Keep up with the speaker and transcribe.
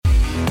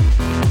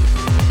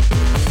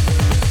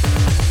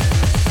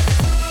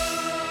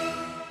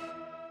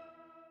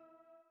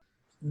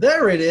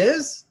There it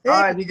is. All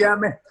Hey, right, you got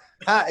me.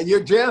 Hi,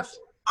 you're Jeff?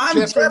 I'm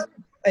Jeffrey? Jeff,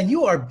 and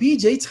you are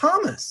BJ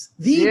Thomas.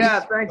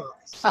 Yeah, BJ thanks.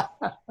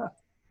 Thomas.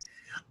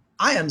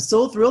 I am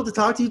so thrilled to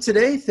talk to you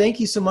today. Thank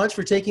you so much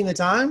for taking the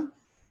time.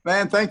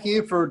 Man, thank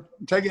you for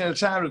taking the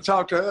time to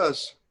talk to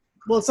us.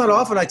 Well, it's not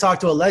often I talk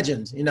to a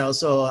legend,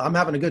 so I'm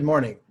having a good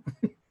morning.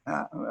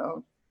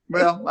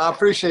 Well, I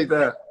appreciate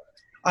that.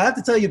 I have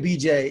to tell you,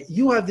 BJ,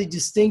 you have the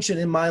distinction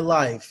in my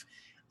life.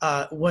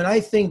 When I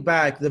think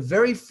back, the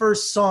very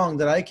first song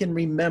that I can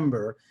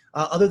remember,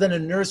 other than a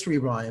nursery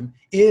rhyme,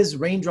 is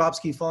Raindrops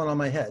Keep Falling on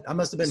My Head. I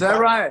must have been Is that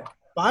right?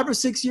 5 or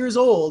 6 years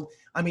old.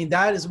 I mean,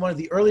 that is one of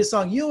the earliest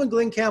songs. You and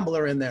Glenn Campbell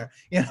are in there,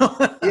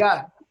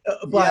 Yeah.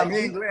 But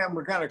Me and Glenn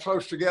were kind of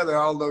close together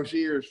all those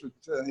years.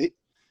 But,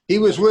 he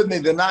was with me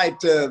the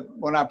night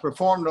when I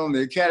performed on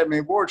the Academy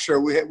Award show.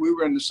 We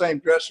were in the same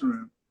dressing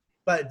room.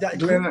 But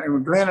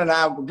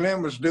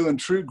Glenn was doing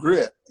True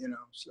Grit,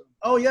 So.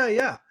 Oh,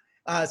 yeah.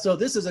 So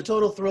this is a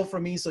total thrill for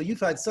me. So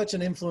you've had such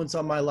an influence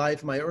on my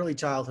life, my early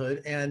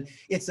childhood, and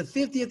it's the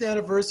 50th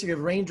anniversary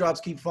of Raindrops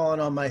Keep Falling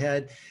on My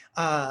Head.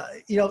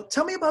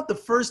 Tell me about the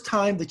first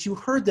time that you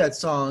heard that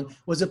song.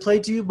 Was it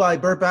played to you by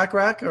Burt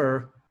Bacharach,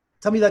 or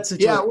tell me that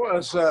situation? Yeah, it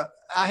was.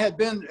 I had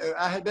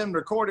been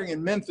recording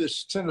in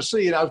Memphis,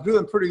 Tennessee, and I was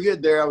doing pretty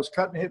good there. I was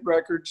cutting hit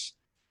records,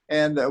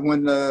 and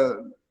when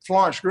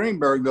Florence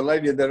Greenberg, the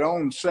lady that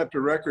owned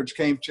Scepter Records,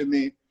 came to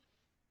me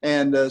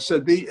and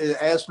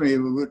asked me,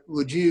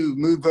 would you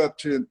move up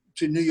to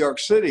New York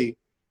City?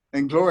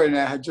 And Gloria and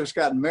I had just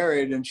gotten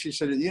married, and she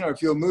said,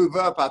 if you'll move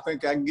up, I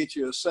think I can get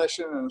you a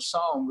session and a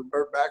song with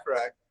Burt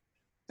Bacharach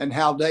and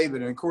Hal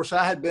David. And of course,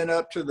 I had been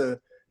up to the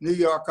New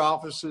York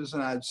offices,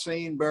 and I'd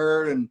seen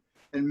Burt and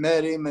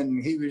met him,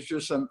 and he was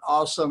just an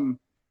awesome,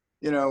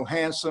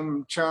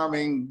 handsome,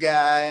 charming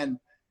guy.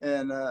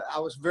 And I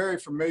was very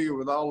familiar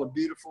with all the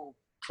beautiful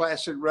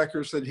classic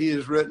records that he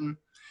has written.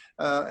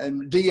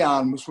 And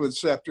Dion was with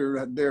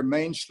Scepter, their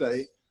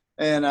mainstay.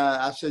 And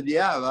I said,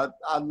 yeah,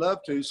 I'd love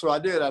to. So I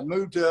did. I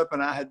moved up,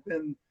 and I had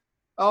been,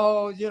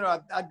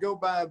 I'd go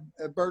by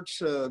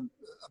Burt's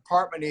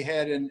apartment he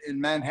had in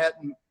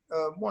Manhattan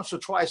once or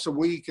twice a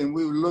week, and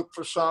we would look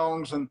for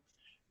songs, and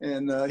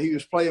he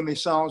was playing me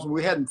songs.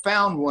 We hadn't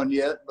found one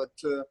yet, but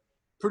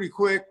pretty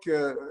quick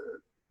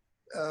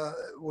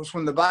was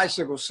when the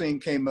bicycle scene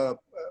came up,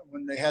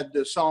 when they had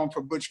the song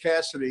for Butch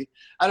Cassidy.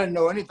 I didn't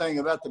know anything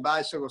about the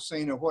bicycle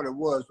scene or what it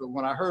was, but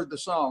when I heard the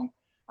song,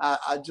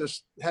 I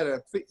just had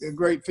a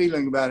great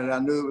feeling about it. I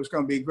knew it was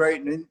going to be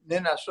great. And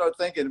then I started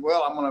thinking,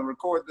 well, I'm going to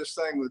record this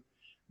thing with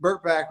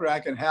Burt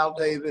Bacharach and Hal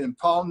David, and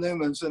Paul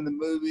Newman's in the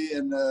movie,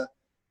 and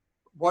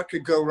what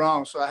could go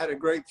wrong? So I had a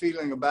great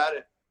feeling about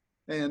it.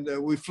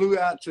 And we flew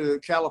out to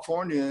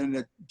California, and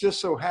it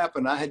just so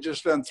happened I had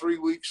just done 3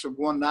 weeks of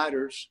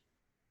one-nighters,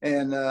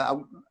 and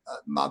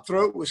my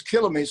throat was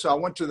killing me. So I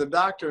went to the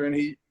doctor, and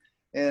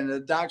the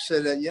doc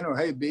said that,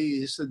 hey, B,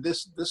 he said,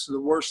 this is the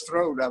worst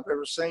throat I've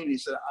ever seen. He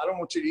said, I don't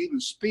want you to even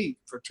speak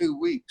for 2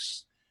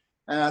 weeks.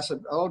 And I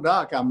said, oh,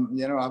 doc,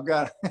 I've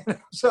got,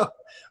 so,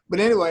 but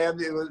anyway,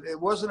 it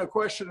wasn't a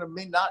question of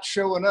me not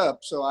showing up.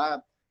 So I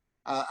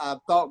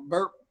thought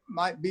Burt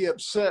might be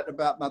upset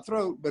about my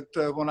throat, but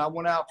when I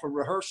went out for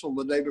rehearsal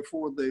the day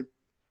before the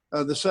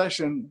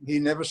session, he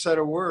never said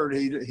a word.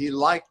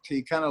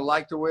 He kind of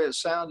liked the way it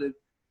sounded,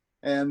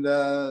 and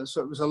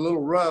so it was a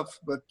little rough.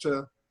 But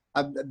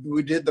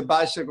we did the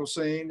bicycle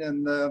scene,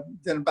 and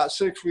then about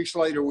 6 weeks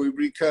later, we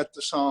recut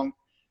the song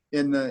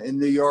in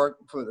New York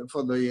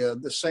for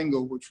the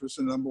single, which was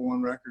the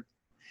 #1 record.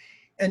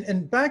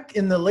 And back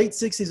in the late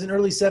 60s and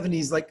early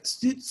 70s, like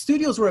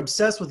studios were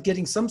obsessed with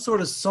getting some sort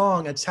of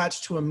song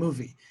attached to a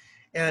movie.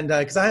 And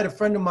because I had a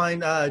friend of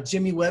mine,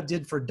 Jimmy Webb,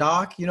 did for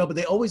Doc, but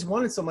they always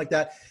wanted something like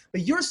that.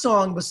 But your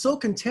song was so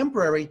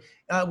contemporary.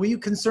 Were you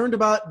concerned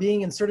about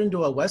being inserted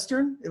into a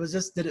Western? It was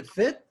just, did it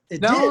fit? It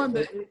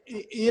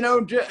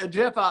did.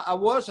 Jeff, I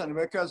wasn't,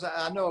 because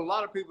I know a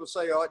lot of people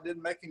say, oh, it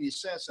didn't make any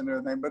sense and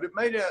everything, but it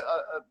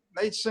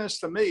made sense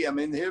to me. I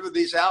mean, here were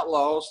these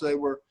outlaws. They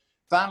were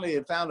finally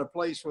had found a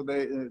place where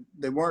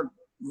they weren't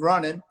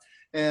running.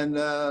 And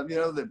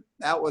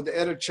out with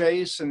Etta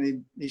Chase,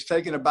 and he's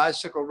taking a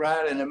bicycle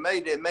ride, and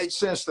it made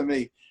sense to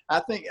me. I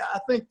think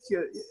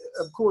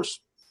of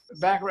course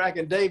Bacharach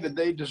and David,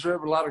 they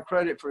deserve a lot of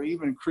credit for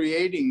even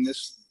creating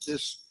this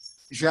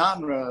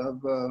genre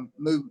of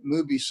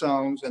movie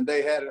songs, and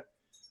they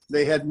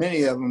had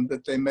many of them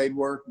that they made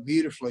work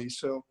beautifully.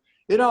 So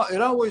it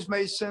always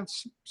made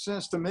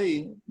sense to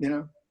me.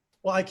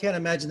 Well, I can't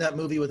imagine that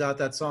movie without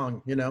that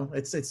song.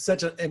 It's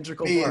such an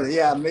integral part.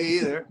 Yeah, me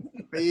either.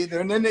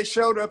 And then it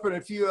showed up in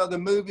a few other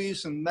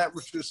movies, and that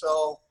was just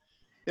all.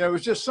 It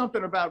was just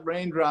something about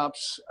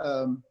Raindrops.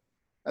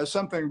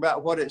 Something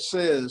about what it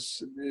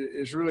says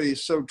is really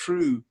so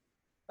true,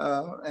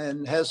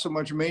 and has so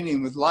much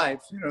meaning with life.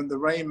 The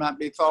rain might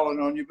be falling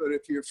on you, but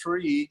if you're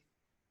free,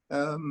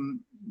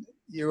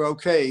 you're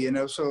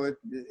okay. So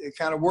it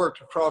kind of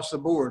worked across the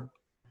board.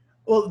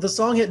 Well, the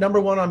song hit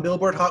 #1 on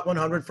Billboard Hot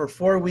 100 for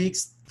 4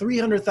 weeks,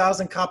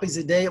 300,000 copies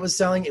a day it was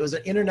selling. It was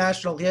an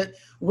international hit.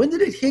 When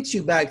did it hit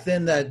you back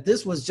then that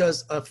this was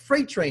just a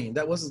freight train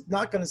that was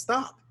not going to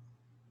stop?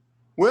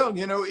 Well,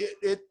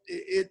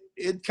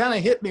 it kind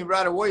of hit me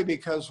right away,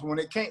 because when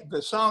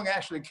the song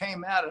actually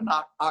came out in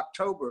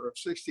October of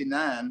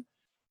 '69,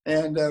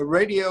 and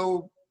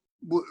radio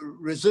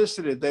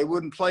resisted it. They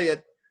wouldn't play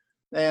it.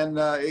 And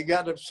it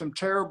got some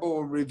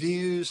terrible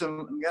reviews,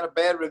 and got a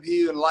bad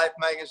review in Life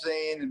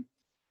magazine,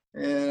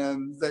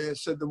 and they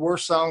said the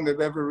worst song they've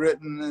ever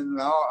written, and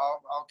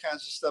all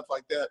kinds of stuff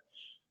like that.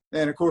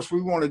 And of course,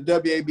 we wanted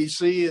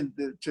WABC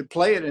to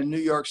play it in New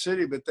York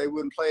City, but they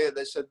wouldn't play it.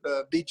 They said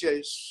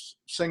BJ's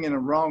singing a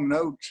wrong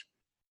note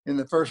in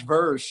the first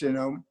verse,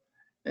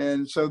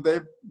 and so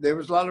there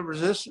was a lot of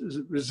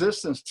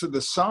resistance to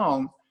the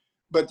song.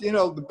 But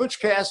the Butch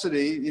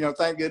Cassidy,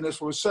 thank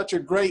goodness, was such a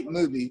great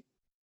movie.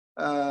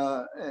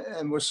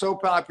 And was so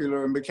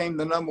popular and became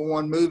the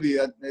 #1 movie.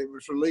 It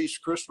was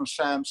released Christmas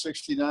time,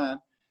 '69.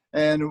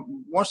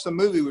 And once the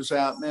movie was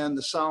out, man,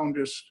 the song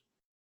just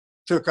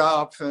took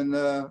off. And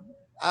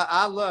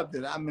I loved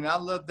it. I mean, I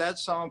loved that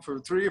song for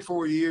 3 or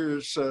 4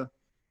 years.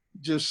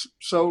 Just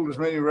sold as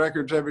many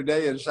records every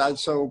day as I'd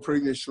sold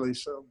previously.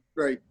 So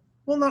great.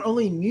 Well, not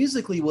only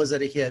musically was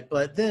it a hit,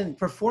 but then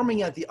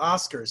performing at the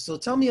Oscars. So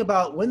tell me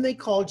about when they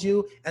called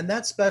you and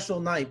that special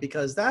night,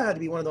 because that had to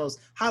be one of those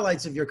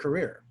highlights of your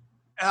career.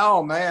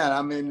 Oh man,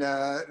 I mean,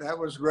 that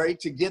was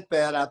great to get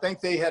that. I think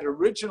they had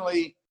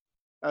originally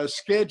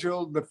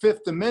scheduled the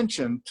Fifth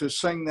Dimension to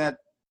sing the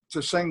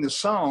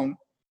song,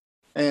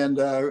 and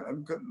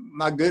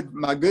my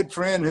good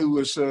friend who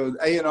was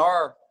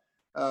A&R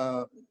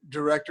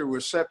director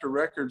with Scepter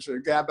Records, a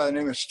guy by the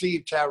name of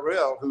Steve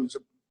Tyrell, who's a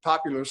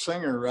popular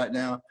singer right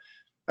now.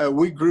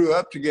 We grew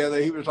up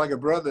together. He was like a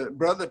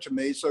brother to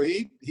me. So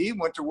he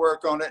went to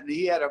work on it, and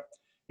he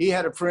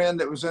had a friend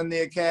that was in the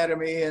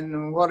Academy,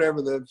 and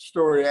whatever the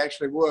story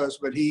actually was,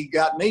 but he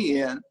got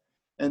me in,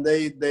 and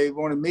they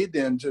wanted me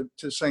then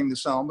to sing the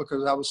song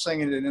because I was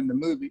singing it in the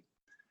movie.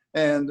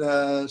 And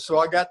so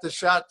I got the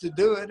shot to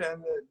do it.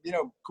 And,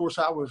 of course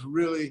I was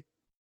really,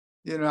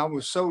 I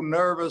was so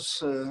nervous,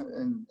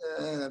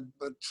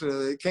 but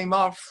it came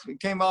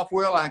off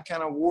well. I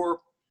kind of wore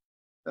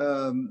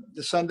the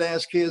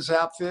Sundance Kids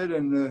outfit,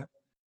 and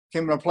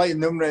came to play.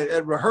 And then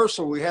at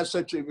rehearsal,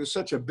 it was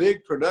such a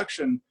big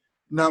production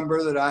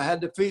number that I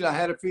had a feeling,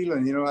 I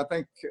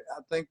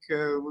think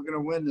we're going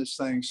to win this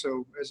thing.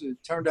 So as it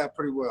turned out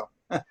pretty well.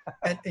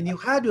 and you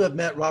had to have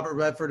met Robert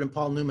Redford and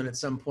Paul Newman at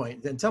some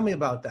point. Then tell me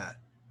about that.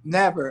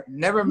 Never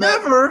met.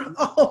 Never?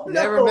 Oh,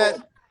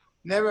 no.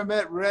 Never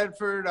met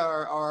Redford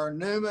or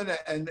Newman.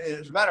 And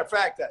as a matter of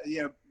fact,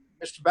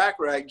 Mr.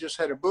 Bacharach just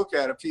had a book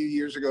out a few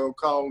years ago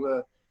called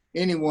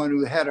Anyone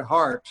Who Had a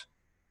Heart.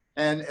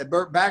 And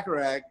Burt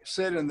Bacharach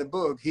said in the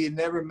book he had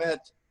never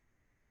met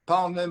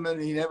Paul Newman,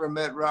 he never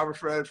met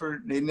Robert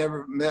Redford, and he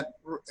never met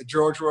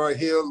George Roy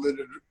Hill,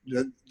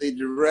 the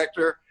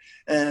director,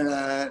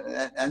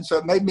 and so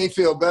it made me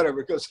feel better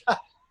because I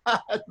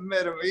hadn't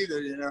met him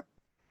either,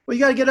 Well, you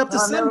got to get up to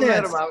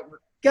Sundance.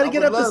 Got to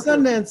get up to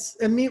Sundance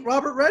and meet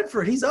Robert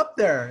Redford. He's up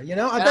there,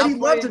 I bet he'd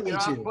love to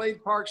meet you. I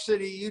played Park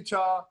City,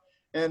 Utah,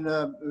 and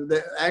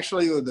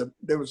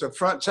there was a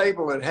front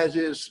table that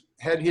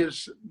had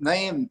his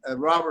name,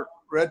 Robert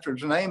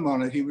Redford's name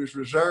on it. He was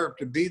reserved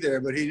to be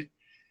there, but he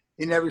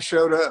never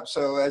showed up.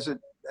 So as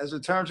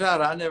it turns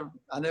out, I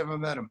never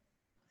met him.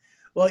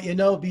 Well,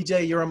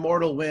 BJ, you're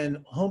immortal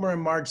when Homer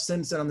and Marge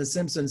Simpson on The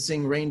Simpsons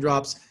sing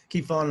 "Raindrops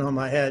Keep Falling on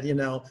My Head."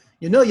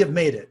 You've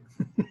made it.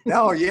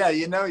 Oh yeah,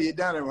 you've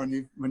done it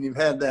when you've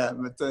had that.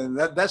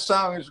 But that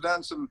song has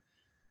done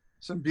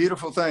some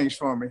beautiful things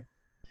for me.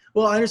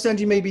 Well, I understand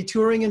you may be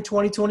touring in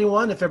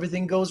 2021 if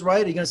everything goes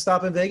right. Are you going to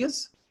stop in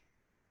Vegas?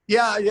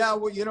 Yeah.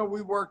 Well,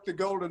 we work the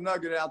Golden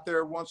Nugget out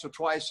there once or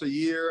twice a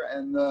year,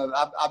 and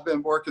I've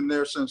been working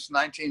there since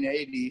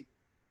 1980.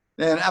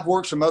 And I've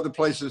worked some other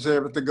places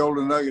there, but the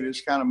Golden Nugget is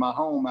kind of my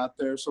home out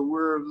there. So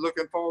we're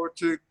looking forward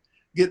to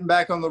getting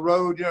back on the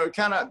road. I've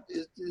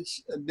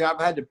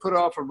had to put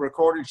off a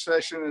recording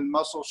session and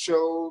Muscle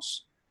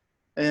Shoals,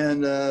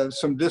 and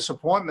some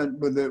disappointment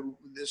with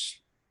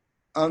this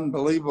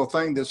unbelievable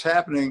thing that's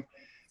happening.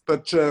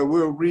 But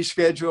we'll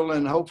reschedule,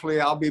 and hopefully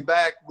I'll be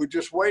back. We're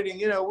just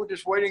waiting,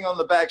 on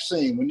the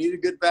vaccine. We need a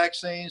good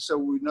vaccine so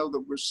we know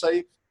that we're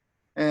safe,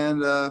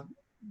 and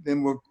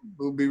then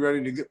we'll be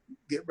ready to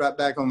get right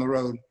back on the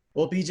road.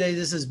 Well, BJ,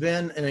 this has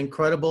been an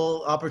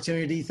incredible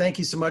opportunity. Thank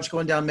you so much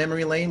going down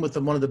memory lane with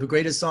one of the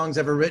greatest songs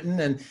ever written.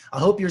 And I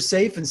hope you're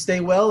safe and stay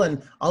well.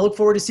 And I'll look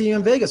forward to seeing you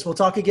in Vegas. We'll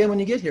talk again when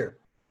you get here.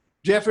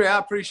 Jeffrey, I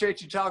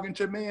appreciate you talking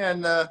to me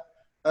and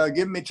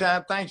giving me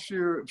time. Thanks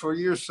for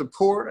your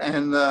support.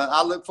 And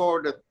I look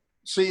forward to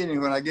seeing you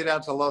when I get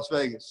out to Las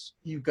Vegas.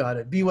 You got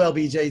it. Be well,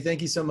 BJ.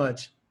 Thank you so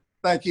much.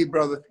 Thank you,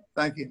 brother.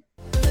 Thank you.